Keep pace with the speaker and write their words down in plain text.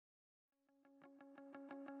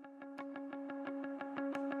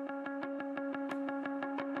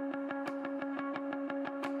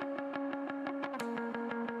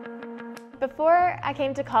Before I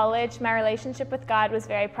came to college, my relationship with God was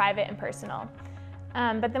very private and personal.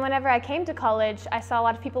 But then whenever I came to college, I saw a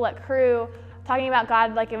lot of people at Cru talking about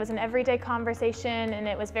God like it was an everyday conversation and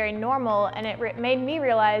it was very normal, and it made me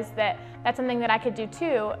realize that that's something that I could do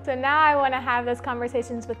too. So now I want to have those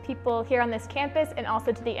conversations with people here on this campus and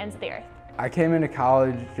also to the ends of the earth. I came into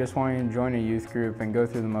college just wanting to join a youth group and go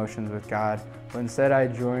through the motions with God, but instead I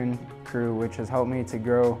joined Cru, which has helped me to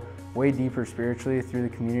grow way deeper spiritually through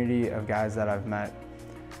the community of guys that I've met,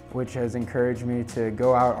 which has encouraged me to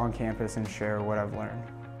go out on campus and share what I've learned.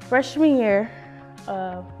 Freshman year,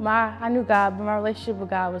 I knew God, but my relationship with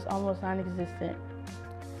God was almost non-existent.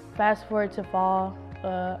 Fast forward to fall,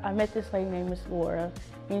 I met this lady named Miss Laura,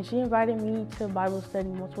 and she invited me to Bible study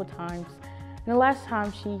multiple times. And the last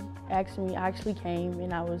time she asked me, I actually came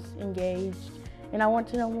and I was engaged and I want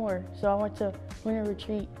to know more. So I went to winter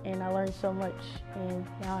retreat and I learned so much, and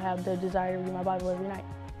now I have the desire to read my Bible every night.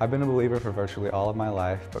 I've been a believer for virtually all of my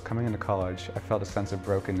life, but coming into college, I felt a sense of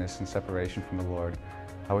brokenness and separation from the Lord.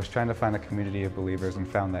 I was trying to find a community of believers and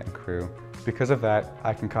found that in Cru. Because of that,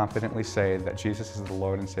 I can confidently say that Jesus is the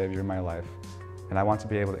Lord and Savior of my life, and I want to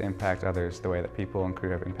be able to impact others the way that people in Cru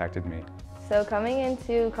have impacted me. So coming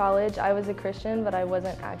into college, I was a Christian, but I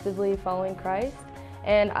wasn't actively following Christ.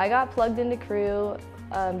 And I got plugged into Cru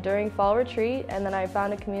during fall retreat, and then I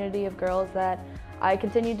found a community of girls that I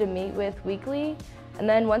continued to meet with weekly. And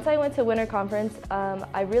then once I went to winter conference,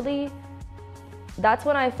 that's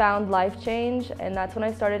when I found life change, and that's when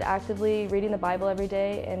I started actively reading the Bible every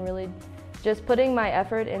day and really just putting my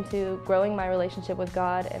effort into growing my relationship with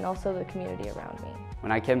God and also the community around me.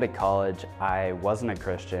 When I came to college, I wasn't a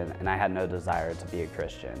Christian and I had no desire to be a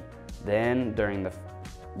Christian. Then during the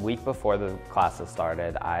week before the classes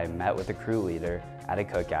started, I met with a Cru leader at a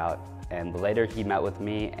cookout, and later he met with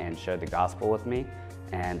me and shared the gospel with me,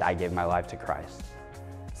 and I gave my life to Christ.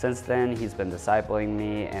 Since then, he's been discipling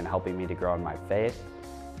me and helping me to grow in my faith,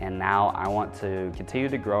 and now I want to continue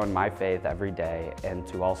to grow in my faith every day and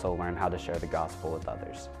to also learn how to share the gospel with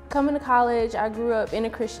others. Coming to college, I grew up in a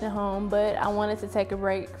Christian home, but I wanted to take a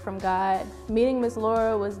break from God. Meeting Miss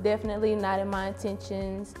Laura was definitely not in my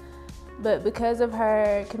intentions, but because of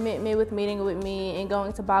her commitment with meeting with me and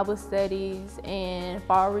going to Bible studies and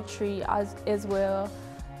fall retreat as well,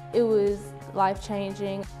 it was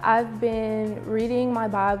life-changing. I've been reading my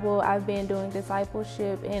Bible, I've been doing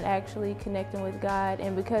discipleship and actually connecting with God,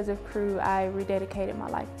 and because of Cru, I rededicated my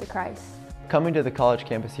life to Christ. Coming to the college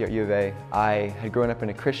campus here at U of A, I had grown up in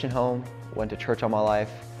a Christian home, went to church all my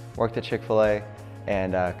life, worked at Chick-fil-A,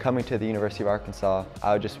 and coming to the University of Arkansas,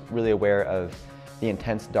 I was just really aware of the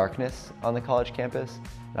intense darkness on the college campus,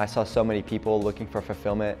 and I saw so many people looking for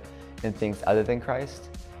fulfillment in things other than Christ,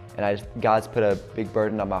 and God's put a big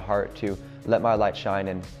burden on my heart to let my light shine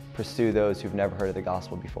and pursue those who've never heard of the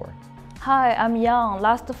gospel before. Hi, I'm Yang.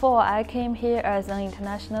 Last fall, I came here as an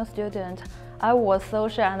international student. I was so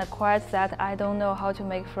shy and quiet that I don't know how to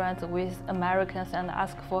make friends with Americans and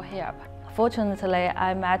ask for help. Fortunately,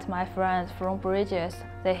 I met my friends from Bridges.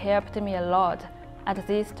 They helped me a lot. At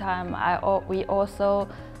this time, we also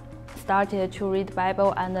started to read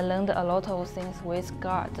Bible and learned a lot of things with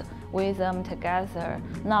God, with them together.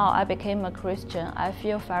 Now I became a Christian. I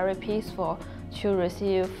feel very peaceful to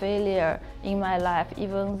receive failure in my life,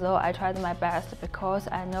 even though I tried my best, because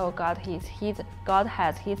I know God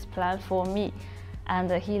has His plan for me,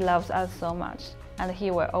 and He loves us so much, and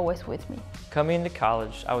He will always with me. Coming into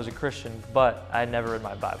college, I was a Christian, but I had never read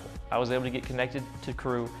my Bible. I was able to get connected to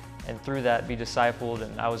Cru, and through that be discipled,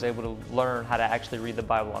 and I was able to learn how to actually read the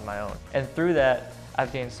Bible on my own. And through that,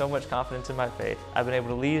 I've gained so much confidence in my faith. I've been able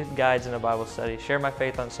to lead guides in a Bible study, share my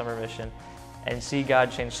faith on summer mission, and see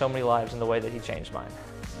God change so many lives in the way that He changed mine.